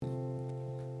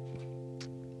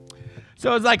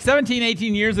So it's like 17,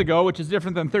 18 years ago, which is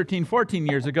different than 13, 14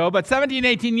 years ago. But 17,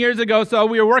 18 years ago, so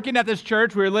we were working at this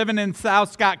church. We were living in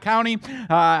South Scott County,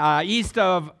 east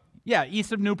of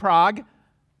New Prague.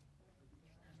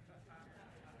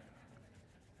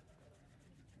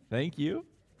 Thank you.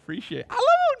 Appreciate it. I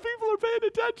love when people are paying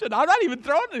attention. I'm not even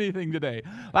throwing anything today.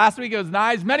 Last week it was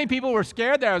nice. Many people were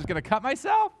scared that I was going to cut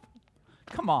myself.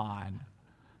 Come on.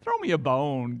 Throw me a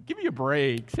bone. Give me a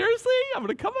break. Seriously? I'm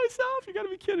going to cut myself? You got to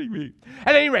be kidding me.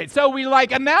 At any rate, so we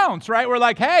announce, right? We're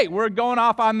like, hey, we're going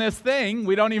off on this thing.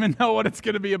 We don't even know what it's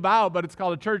going to be about, but it's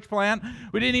called a church plant.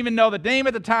 We didn't even know the name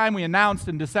at the time. We announced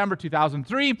in December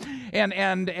 2003.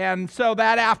 And so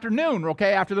that afternoon,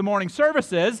 okay, after the morning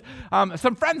services,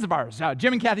 some friends of ours,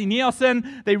 Jim and Kathy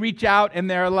Nielsen, they reach out and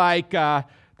they're like,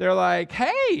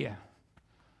 hey,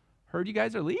 heard you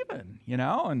guys are leaving,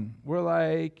 and we're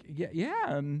like, yeah,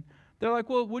 and they're like,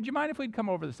 well, would you mind if we'd come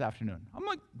over this afternoon? I'm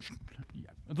like, yeah.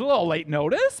 It's a little late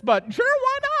notice, but sure,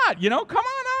 why not? Come on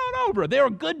out over. They were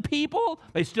good people.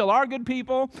 They still are good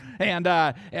people, and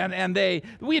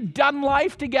we had done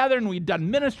life together, and we'd done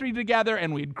ministry together,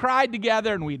 and we'd cried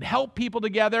together, and we'd helped people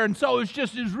together, and so it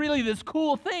was really this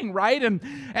cool thing, right? And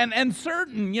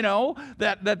certain,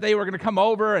 that they were going to come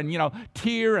over and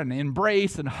tear and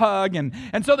embrace and hug,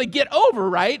 and so they get over,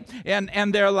 right?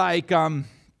 And they're like.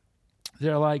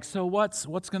 They're like, so what's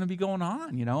going to be going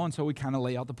on, And so we kind of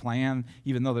lay out the plan,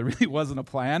 even though there really wasn't a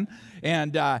plan.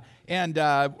 And they're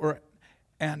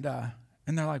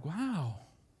like, wow.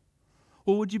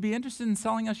 Well, would you be interested in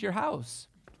selling us your house?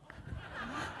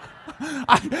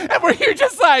 And we're here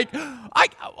just like, sure,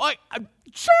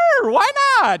 why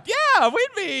not? Yeah,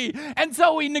 we'd be. And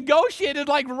so we negotiated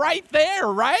right there,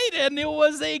 right? And it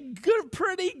was a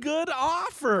pretty good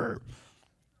offer.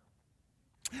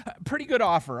 Pretty good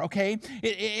offer, okay?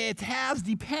 It has,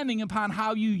 depending upon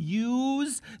how you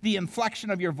use the inflection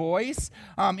of your voice,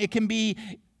 it can be,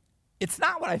 it's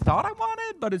not what I thought I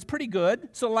wanted, but it's pretty good.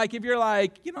 So if you're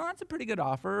like, that's a pretty good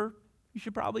offer, you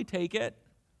should probably take it.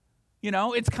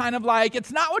 It's kind of like,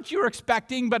 it's not what you were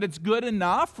expecting, but it's good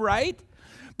enough, right?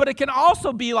 But it can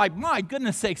also be like, my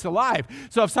goodness sakes alive.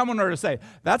 So if someone were to say,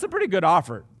 that's a pretty good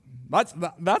offer, that's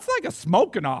like a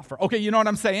smoking offer. Okay, you know what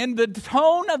I'm saying? The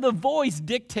tone of the voice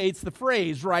dictates the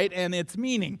phrase, right? And its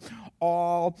meaning.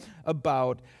 All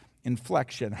about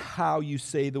inflection. How you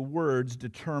say the words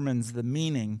determines the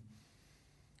meaning.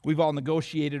 We've all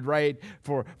negotiated, right,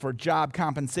 for job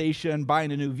compensation,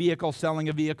 buying a new vehicle, selling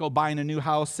a vehicle, buying a new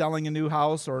house, selling a new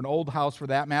house, or an old house for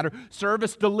that matter.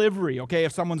 Service delivery, okay?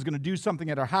 If someone's going to do something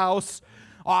at our house,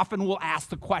 often we'll ask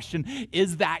the question,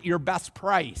 is that your best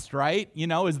price, right?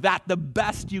 Is that the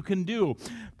best you can do?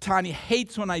 Tanya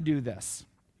hates when I do this.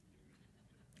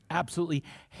 Absolutely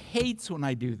hates when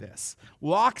I do this.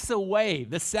 Walks away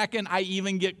the second I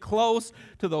even get close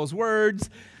to those words.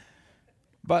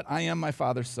 But I am my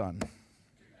Father's son.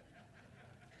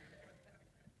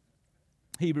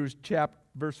 Hebrews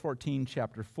verse 14,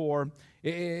 chapter 4.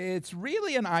 It's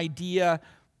really an idea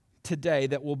today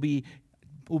that will be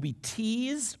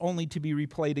teased, only to be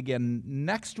replayed again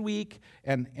next week,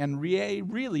 and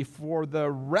really for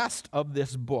the rest of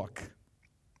this book.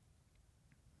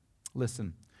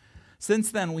 Listen, since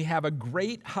then we have a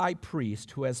great high priest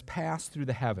who has passed through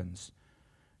the heavens,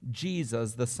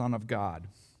 Jesus, the Son of God.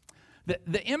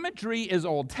 The imagery is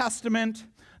Old Testament.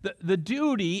 The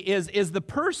duty is the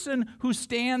person who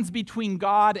stands between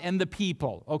God and the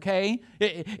people, okay?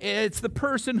 It's the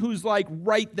person who's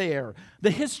right there.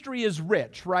 The history is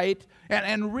rich, right?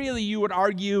 And really you would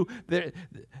argue that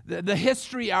the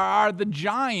history are the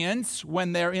giants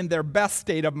when they're in their best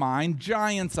state of mind,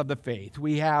 giants of the faith.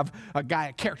 We have a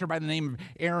character by the name of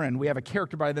Aaron. We have a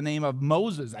character by the name of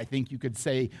Moses, I think you could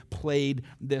say, played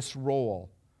this role.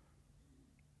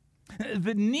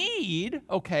 The need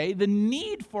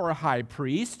for a high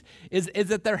priest is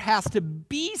that there has to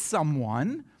be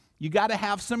someone, you got to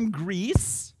have some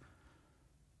grease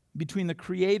between the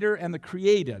creator and the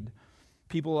created.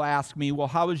 People will ask me, well,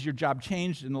 how has your job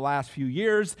changed in the last few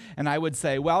years? And I would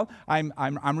say, well,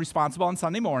 I'm responsible on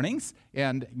Sunday mornings,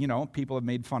 and people have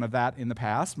made fun of that in the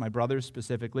past, my brothers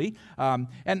specifically. And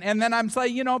then I'm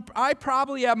saying, I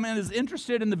probably am as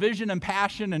interested in the vision and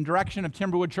passion and direction of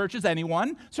Timberwood Church as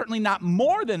anyone. Certainly not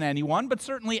more than anyone, but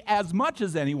certainly as much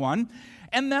as anyone.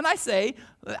 And then I say,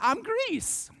 I'm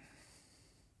grease.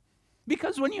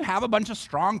 Because when you have a bunch of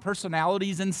strong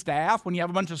personalities in staff, when you have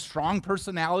a bunch of strong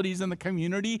personalities in the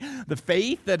community, the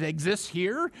faith that exists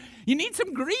here, you need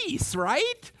some grease,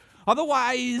 right?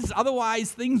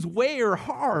 Otherwise things wear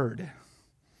hard.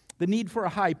 The need for a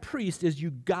high priest is you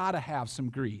got to have some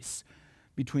grease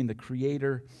between the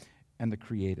creator and the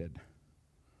created.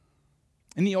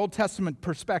 In the Old Testament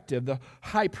perspective, the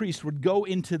high priest would go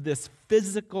into this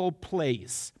physical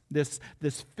place, this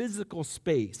physical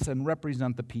space, and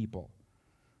represent the people.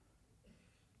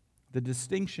 The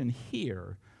distinction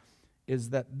here is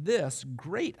that this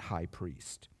great high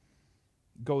priest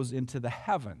goes into the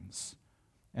heavens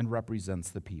and represents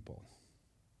the people.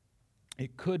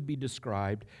 It could be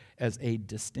described as a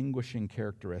distinguishing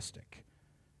characteristic,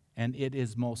 and it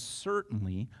is most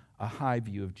certainly a high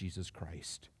view of Jesus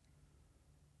Christ.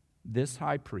 This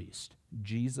high priest,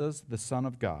 Jesus, the Son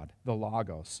of God, the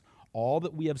Logos, all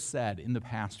that we have said in the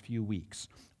past few weeks,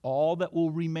 all that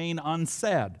will remain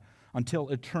unsaid until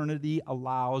eternity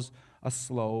allows a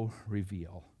slow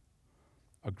reveal,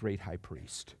 a great high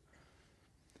priest.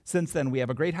 Since then, we have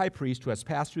a great high priest who has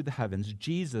passed through the heavens,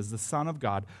 Jesus, the Son of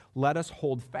God. Let us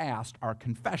hold fast our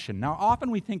confession. Now, often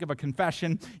we think of a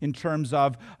confession in terms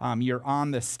of you're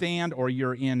on the stand or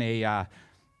you're in a,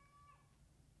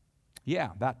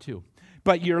 that too.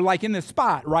 But you're like in this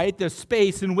spot, right? This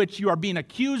space in which you are being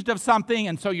accused of something,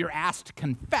 and so you're asked to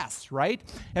confess, right?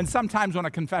 And sometimes when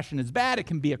a confession is bad, it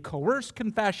can be a coerced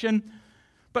confession.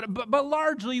 But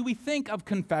largely, we think of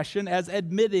confession as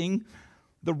admitting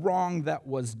the wrong that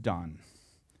was done.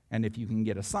 And if you can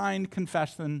get a signed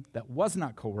confession that was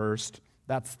not coerced,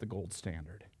 that's the gold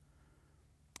standard.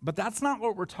 But that's not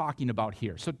what we're talking about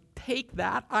here. So take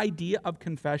that idea of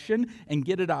confession and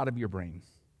get it out of your brain.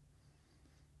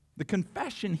 The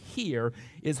confession here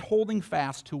is holding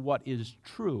fast to what is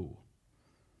true.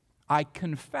 I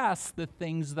confess the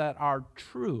things that are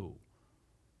true.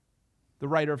 The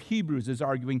writer of Hebrews is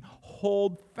arguing,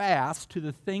 hold fast to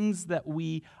the things that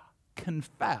we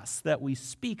confess, that we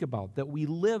speak about, that we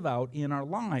live out in our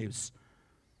lives.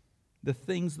 The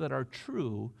things that are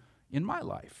true in my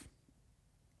life.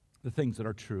 The things that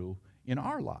are true in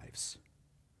our lives.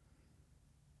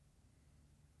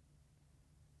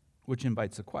 Which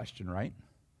invites a question, right?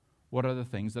 What are the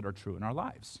things that are true in our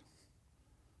lives?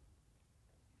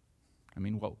 I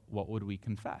mean, what would we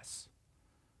confess?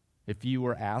 If you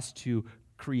were asked to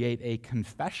create a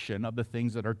confession of the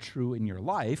things that are true in your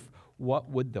life, what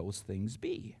would those things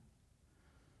be?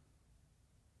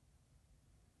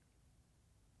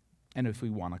 And if we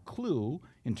want a clue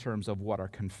in terms of what our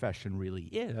confession really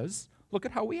is, look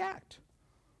at how we act.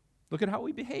 Look at how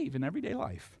we behave in everyday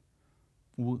life.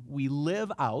 We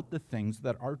live out the things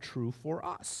that are true for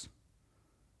us.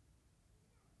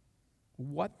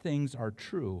 What things are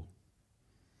true?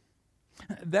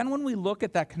 Then when we look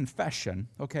at that confession,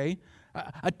 okay,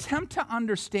 attempt to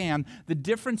understand the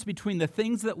difference between the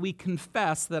things that we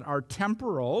confess that are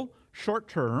temporal,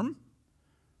 short-term,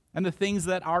 and the things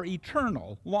that are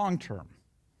eternal, long-term.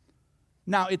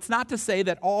 Now, it's not to say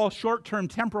that all short-term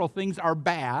temporal things are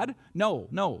bad.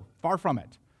 No, far from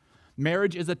it.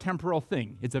 Marriage is a temporal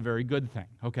thing. It's a very good thing,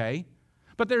 okay?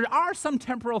 But there are some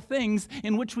temporal things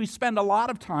in which we spend a lot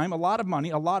of time, a lot of money,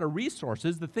 a lot of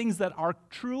resources, the things that are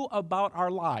true about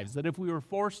our lives, that if we were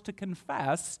forced to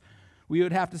confess, we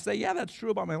would have to say, yeah, that's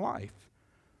true about my life.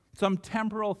 Some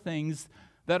temporal things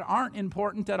that aren't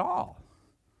important at all,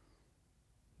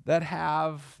 that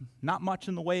have not much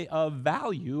in the way of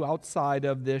value outside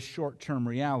of this short-term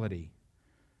reality.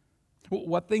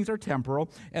 What things are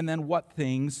temporal, and then what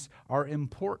things are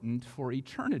important for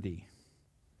eternity.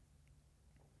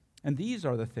 And these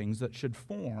are the things that should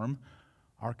form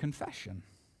our confession.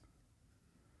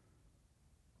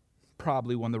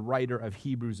 Probably when the writer of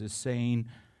Hebrews is saying,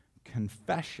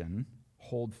 confession,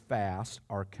 hold fast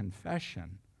our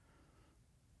confession,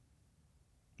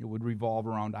 it would revolve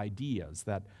around ideas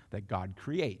that God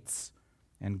creates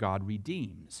and God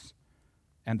redeems,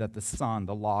 and that the Son,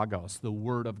 the Logos, the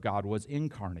Word of God was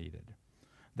incarnated,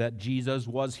 that Jesus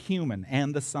was human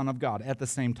and the Son of God at the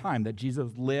same time, that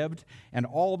Jesus lived and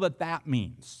all that that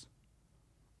means,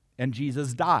 and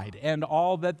Jesus died and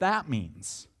all that that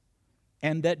means,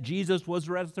 and that Jesus was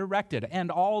resurrected and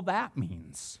all that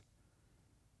means.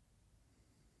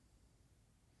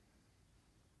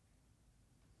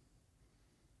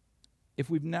 If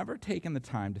we've never taken the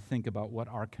time to think about what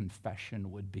our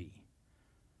confession would be,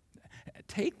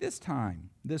 take this time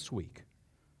this week.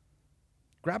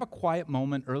 Grab a quiet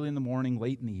moment early in the morning,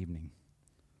 late in the evening,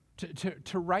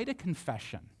 to write a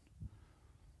confession.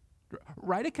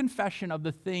 Write a confession of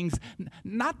the things,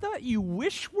 not that you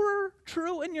wish were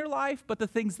true in your life, but the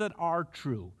things that are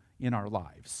true in our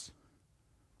lives.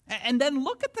 And then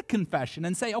look at the confession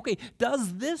and say, okay,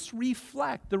 does this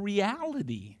reflect the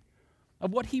reality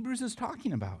of what Hebrews is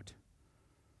talking about?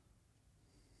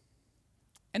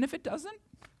 And if it doesn't,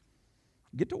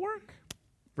 get to work.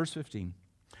 Verse 15.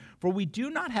 For we do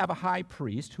not have a high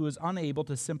priest who is unable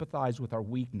to sympathize with our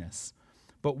weakness,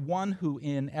 but one who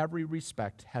in every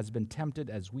respect has been tempted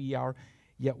as we are,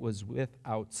 yet was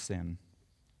without sin.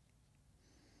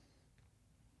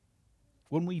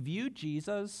 When we view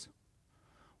Jesus,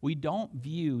 we don't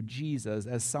view Jesus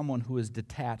as someone who is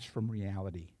detached from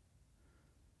reality.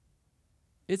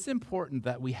 It's important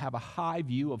that we have a high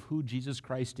view of who Jesus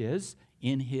Christ is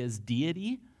in his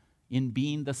deity, in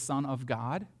being the Son of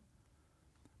God.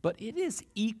 But it is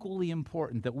equally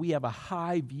important that we have a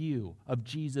high view of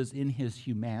Jesus in his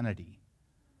humanity.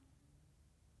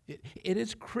 It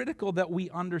is critical that we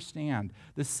understand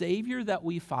the Savior that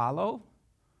we follow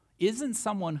isn't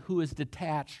someone who is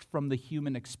detached from the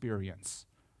human experience,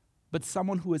 but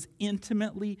someone who is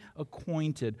intimately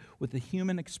acquainted with the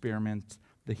human experience.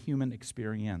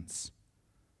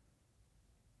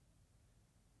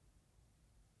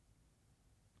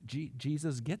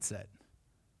 Jesus gets it.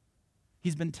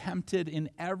 He's been tempted in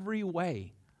every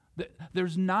way.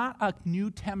 There's not a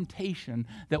new temptation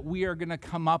that we are going to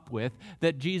come up with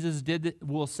that Jesus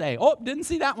will say, oh, didn't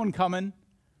see that one coming.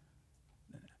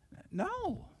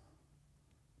 No.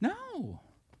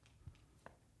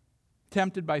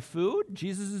 Tempted by food,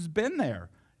 Jesus has been there.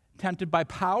 Tempted by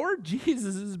power,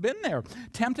 Jesus has been there.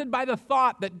 Tempted by the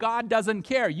thought that God doesn't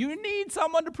care. You need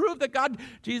someone to prove that God,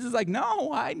 Jesus is like,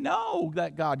 no, I know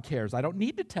that God cares. I don't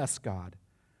need to test God.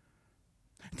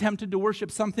 Tempted to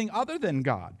worship something other than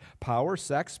God. Power,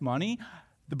 sex, money.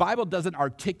 The Bible doesn't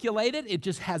articulate it. It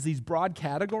just has these broad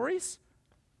categories.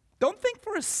 Don't think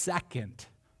for a second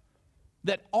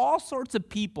that all sorts of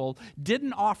people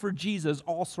didn't offer Jesus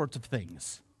all sorts of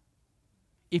things.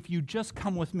 If you just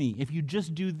come with me, if you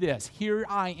just do this, here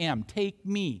I am, take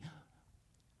me.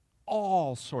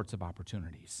 All sorts of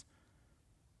opportunities.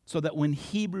 So that when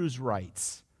Hebrews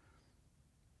writes,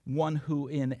 one who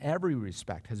in every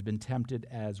respect has been tempted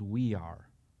as we are,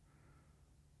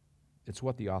 it's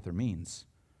what the author means,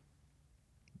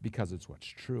 because it's what's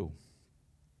true.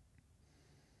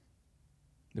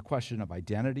 The question of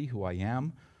identity, who I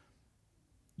am,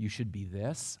 you should be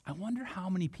this. I wonder how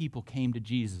many people came to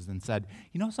Jesus and said,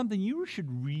 you know something, you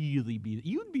should really be,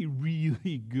 you'd be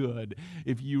really good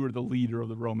if you were the leader of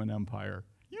the Roman Empire.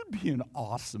 You'd be an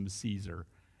awesome Caesar.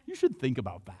 You should think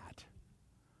about that.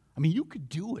 I mean, you could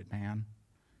do it, man.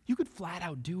 You could flat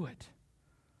out do it.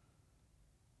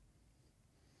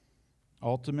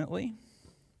 Ultimately,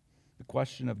 the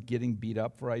question of getting beat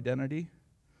up for identity.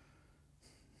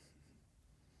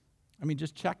 I mean,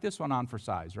 just check this one on for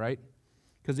size, right?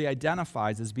 Because he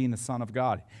identifies as being the Son of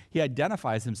God. He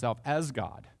identifies himself as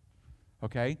God,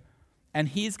 okay? And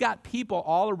he's got people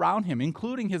all around him,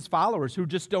 including his followers, who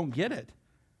just don't get it.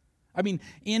 I mean,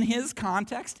 in his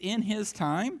context, in his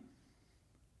time,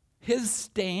 his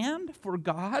stand for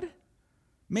God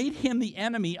made him the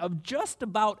enemy of just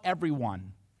about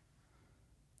everyone.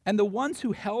 And the ones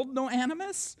who held no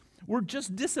animus were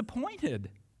just disappointed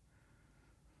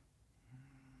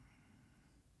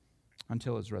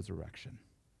until his resurrection.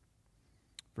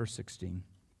 Verse 16.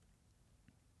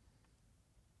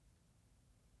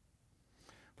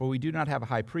 For we do not have a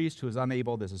high priest who is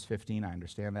unable, this is 15, I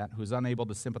understand that, who is unable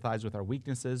to sympathize with our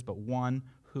weaknesses, but one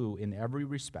who in every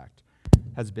respect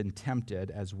has been tempted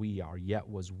as we are, yet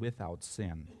was without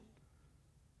sin.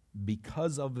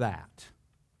 Because of that,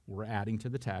 we're adding to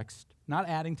the text, not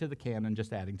adding to the canon,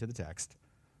 just adding to the text.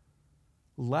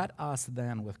 Let us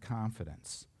then with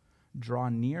confidence draw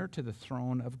near to the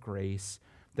throne of grace,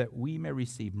 that we may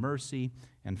receive mercy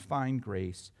and find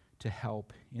grace to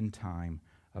help in time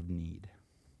of need.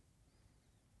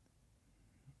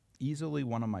 Easily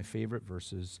one of my favorite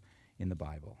verses in the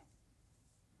Bible.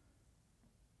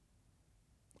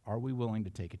 Are we willing to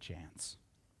take a chance?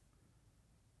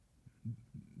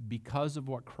 Because of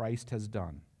what Christ has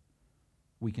done,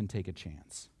 we can take a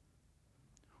chance.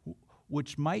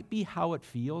 Which might be how it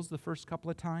feels the first couple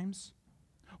of times.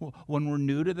 When we're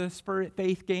new to this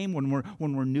faith game, when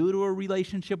we're new to a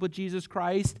relationship with Jesus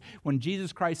Christ, when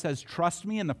Jesus Christ says, trust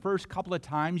me, and the first couple of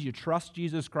times you trust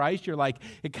Jesus Christ, you're like,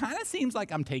 it kind of seems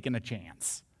like I'm taking a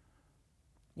chance.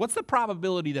 What's the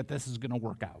probability that this is going to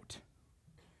work out?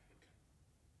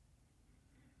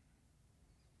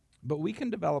 But we can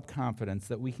develop confidence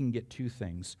that we can get two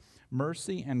things,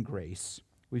 mercy and grace.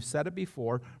 We've said it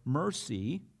before,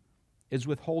 mercy is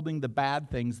withholding the bad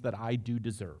things that I do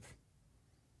deserve.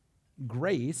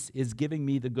 Grace is giving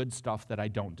me the good stuff that I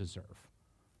don't deserve.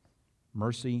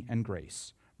 Mercy and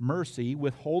grace. Mercy,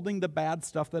 withholding the bad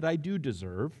stuff that I do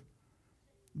deserve.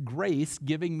 Grace,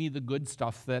 giving me the good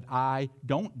stuff that I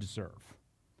don't deserve.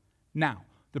 Now,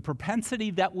 the propensity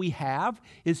that we have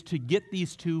is to get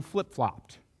these two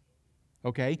flip-flopped.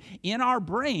 Okay? In our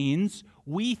brains,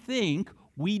 we think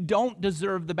we don't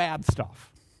deserve the bad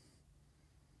stuff.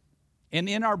 And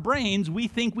in our brains, we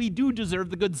think we do deserve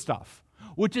the good stuff,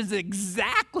 which is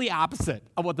exactly opposite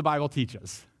of what the Bible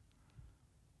teaches.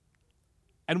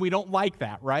 And we don't like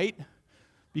that, right?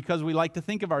 Because we like to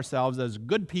think of ourselves as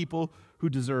good people who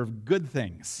deserve good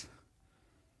things.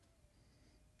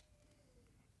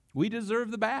 We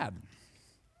deserve the bad.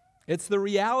 It's the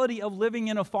reality of living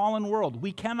in a fallen world.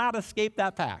 We cannot escape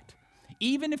that fact.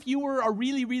 Even if you were a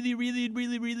really, really, really,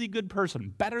 really, really good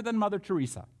person, better than Mother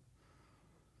Teresa,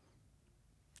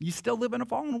 you still live in a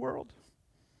fallen world.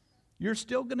 You're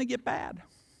still going to get bad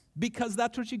because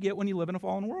that's what you get when you live in a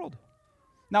fallen world.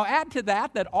 Now add to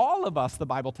that all of us, the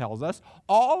Bible tells us,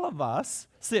 all of us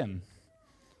sin.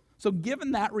 So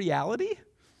given that reality,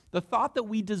 the thought that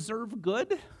we deserve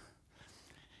good,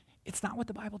 it's not what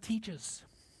the Bible teaches.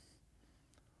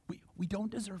 We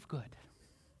don't deserve good.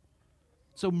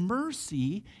 So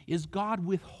mercy is God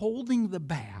withholding the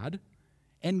bad,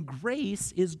 and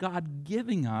grace is God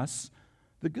giving us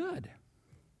the good.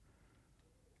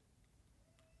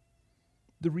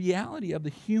 The reality of the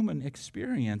human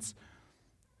experience,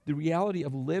 the reality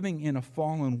of living in a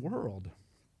fallen world,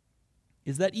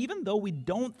 is that even though we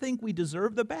don't think we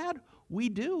deserve the bad, we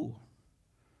do.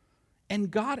 And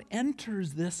God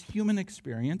enters this human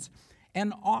experience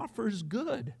and offers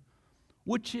good,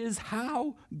 which is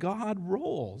how God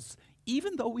rolls,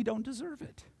 even though we don't deserve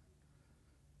it.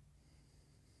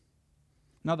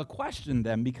 Now the question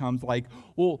then becomes like,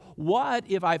 well, what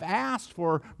if I've asked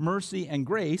for mercy and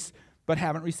grace but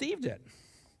haven't received it?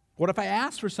 What if I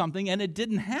asked for something and it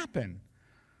didn't happen?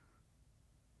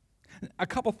 A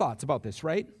couple thoughts about this,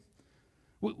 right?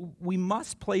 We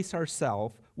must place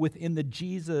ourselves within the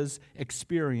Jesus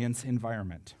experience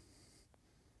environment.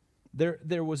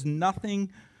 There was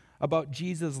nothing about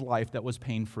Jesus' life that was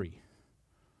pain-free.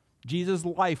 Jesus'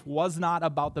 life was not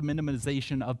about the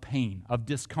minimization of pain, of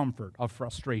discomfort, of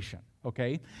frustration,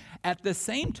 okay? At the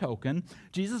same token,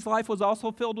 Jesus' life was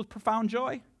also filled with profound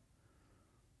joy.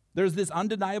 There's this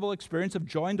undeniable experience of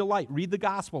joy and delight. Read the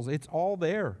Gospels. It's all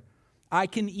there. I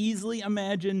can easily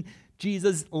imagine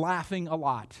Jesus laughing a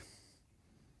lot.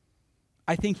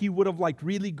 I think he would have liked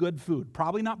really good food.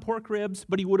 Probably not pork ribs,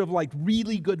 but he would have liked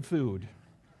really good food.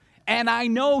 And I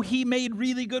know he made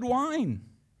really good wine.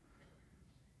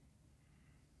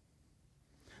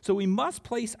 So we must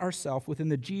place ourselves within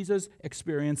the Jesus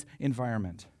experience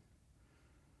environment.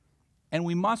 And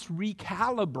we must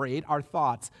recalibrate our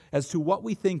thoughts as to what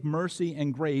we think mercy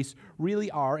and grace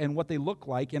really are and what they look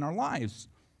like in our lives.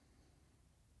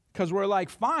 Because we're like,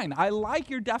 fine, I like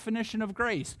your definition of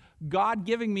grace. God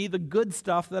giving me the good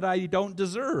stuff that I don't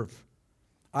deserve.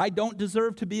 I don't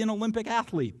deserve to be an Olympic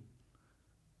athlete.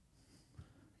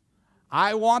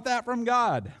 I want that from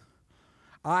God.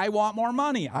 I want more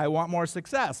money. I want more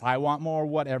success. I want more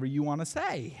whatever you want to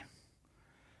say.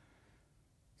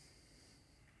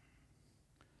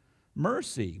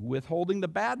 Mercy, withholding the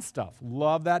bad stuff.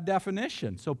 Love that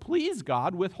definition. So please,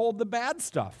 God, withhold the bad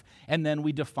stuff. And then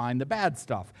we define the bad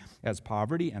stuff as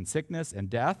poverty and sickness and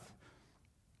death.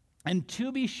 And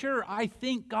to be sure, I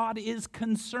think God is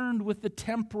concerned with the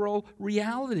temporal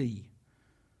reality.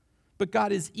 But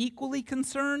God is equally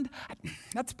concerned.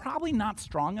 That's probably not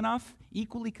strong enough.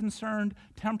 Equally concerned,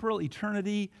 temporal,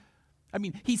 eternity. I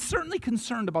mean, he's certainly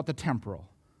concerned about the temporal.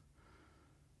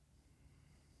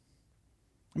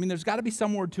 I mean, there's got to be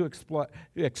some word to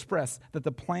express that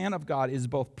the plan of God is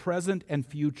both present and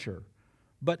future,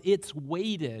 but it's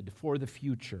weighted for the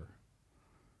future.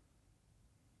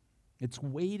 It's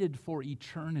weighted for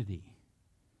eternity.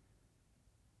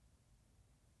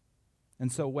 And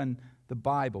so when the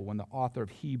Bible, when the author of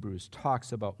Hebrews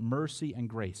talks about mercy and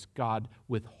grace, God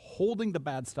withholding the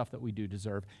bad stuff that we do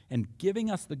deserve and giving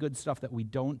us the good stuff that we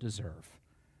don't deserve,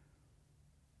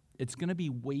 it's going to be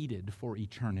weighted for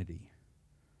eternity.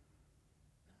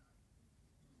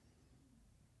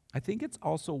 I think it's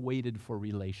also weighted for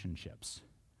relationships.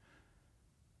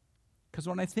 Because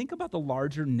when I think about the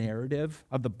larger narrative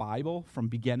of the Bible from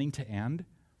beginning to end,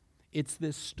 it's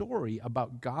this story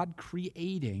about God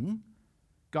creating,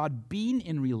 God being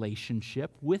in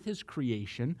relationship with his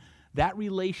creation, that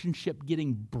relationship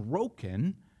getting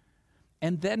broken,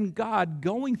 and then God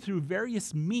going through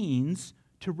various means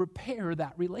to repair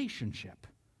that relationship.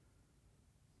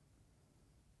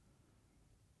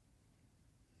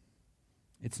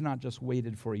 It's not just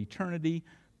weighted for eternity,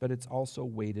 but it's also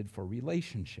weighted for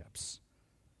relationships.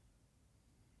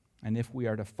 And if we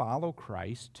are to follow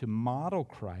Christ, to model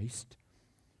Christ,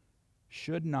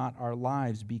 should not our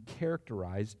lives be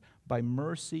characterized by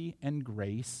mercy and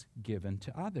grace given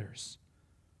to others?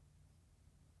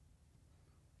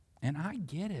 And I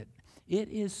get it. It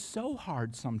is so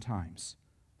hard sometimes.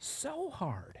 So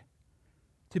hard.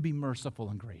 to be merciful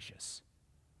and gracious.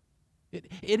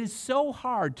 It is so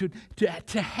hard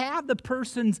to have the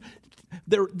person's,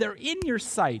 they're in your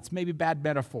sights, maybe bad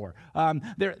metaphor.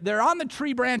 They're on the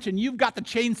tree branch and you've got the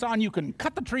chainsaw and you can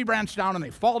cut the tree branch down and they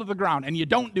fall to the ground and you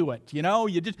don't do it.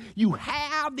 You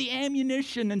have the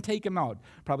ammunition and take them out.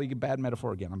 Probably a bad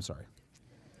metaphor again, I'm sorry.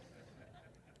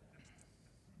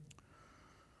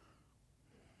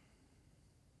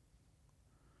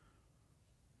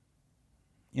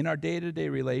 In our day-to-day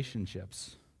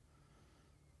relationships,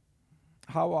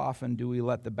 how often do we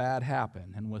let the bad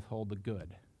happen and withhold the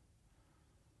good?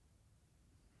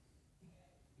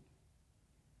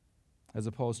 As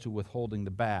opposed to withholding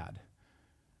the bad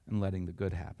and letting the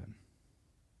good happen.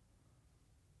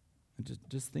 And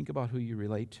just think about who you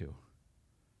relate to.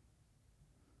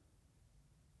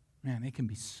 Man, it can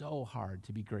be so hard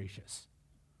to be gracious.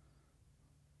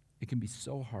 It can be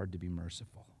so hard to be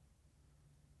merciful.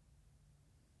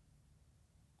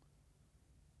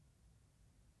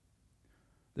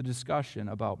 The discussion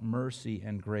about mercy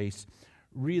and grace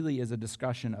really is a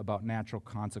discussion about natural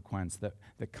consequence that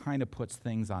kind of puts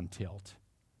things on tilt.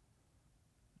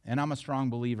 And I'm a strong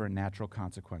believer in natural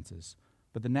consequences.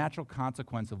 But the natural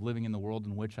consequence of living in the world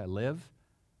in which I live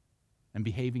and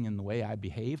behaving in the way I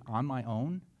behave on my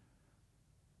own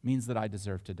means that I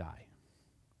deserve to die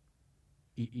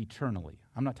eternally.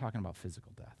 I'm not talking about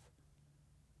physical death.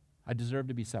 I deserve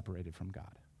to be separated from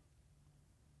God.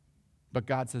 But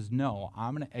God says, no,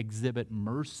 I'm going to exhibit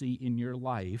mercy in your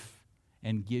life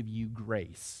and give you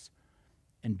grace.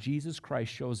 And Jesus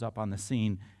Christ shows up on the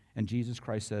scene, and Jesus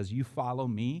Christ says, you follow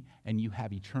me and you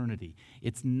have eternity.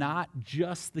 It's not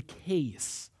just the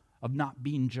case of not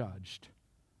being judged,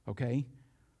 okay?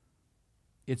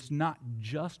 It's not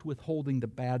just withholding the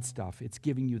bad stuff. It's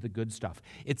giving you the good stuff.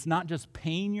 It's not just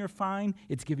paying your fine.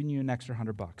 It's giving you an extra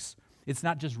 $100. It's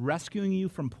not just rescuing you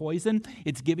from poison,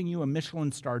 it's giving you a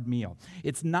Michelin-starred meal.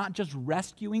 It's not just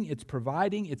rescuing, it's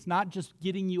providing. It's not just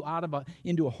getting you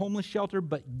into a homeless shelter,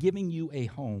 but giving you a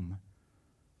home.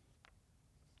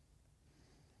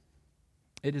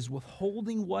 It is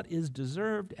withholding what is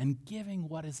deserved and giving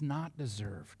what is not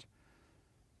deserved.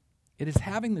 It is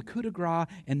having the coup de grace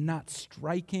and not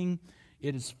striking.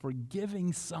 It is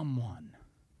forgiving someone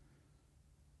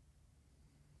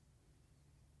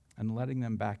and letting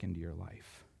them back into your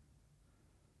life.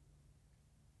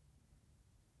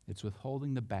 It's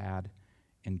withholding the bad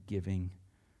and giving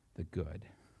the good.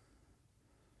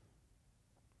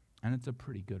 And it's a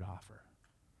pretty good offer.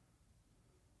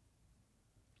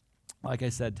 Like I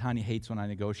said, Tanya hates when I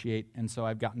negotiate, and so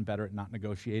I've gotten better at not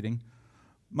negotiating.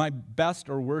 My best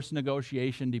or worst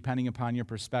negotiation, depending upon your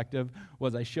perspective,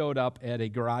 was I showed up at a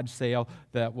garage sale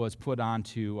that was put on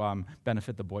to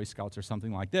benefit the Boy Scouts or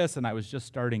something like this, and I was just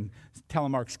starting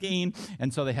telemark skiing,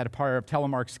 and so they had a pair of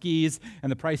telemark skis, and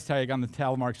the price tag on the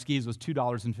telemark skis was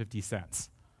 $2.50.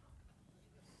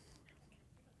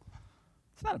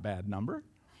 It's not a bad number.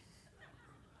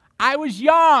 I was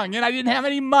young, and I didn't have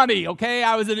any money, okay?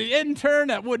 I was an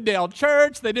intern at Wooddale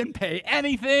Church. They didn't pay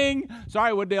anything.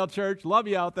 Sorry, Wooddale Church. Love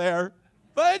you out there.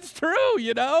 But it's true,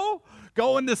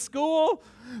 going to school.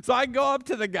 So I go up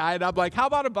to the guy, and I'm like, how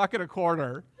about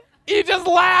 $1.25? He just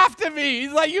laughed at me.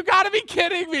 He's like, you got to be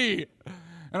kidding me.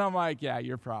 And I'm like, yeah,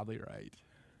 you're probably right.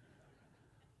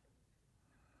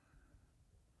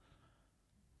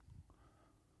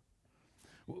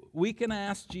 We can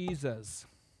ask Jesus,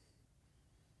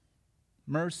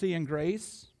 mercy and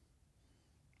grace,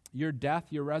 your death,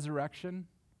 your resurrection,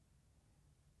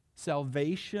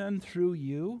 salvation through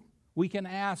you. We can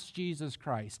ask Jesus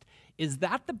Christ, is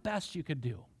that the best you could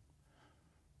do?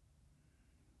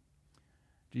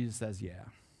 Jesus says, yeah,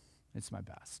 it's my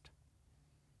best.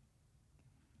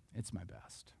 It's my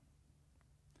best.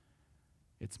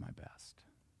 It's my best.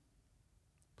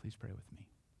 Please pray with me.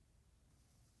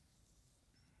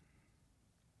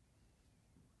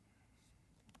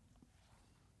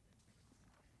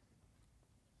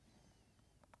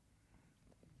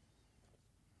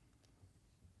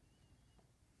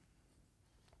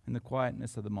 In the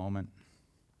quietness of the moment,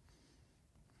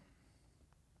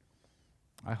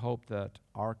 I hope that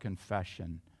our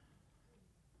confession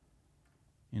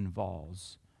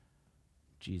involves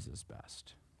Jesus'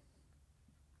 best.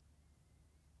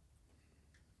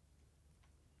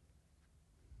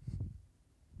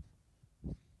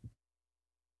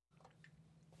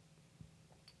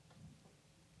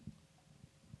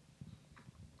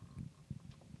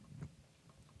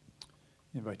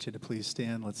 I invite you to please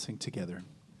stand. Let's sing together.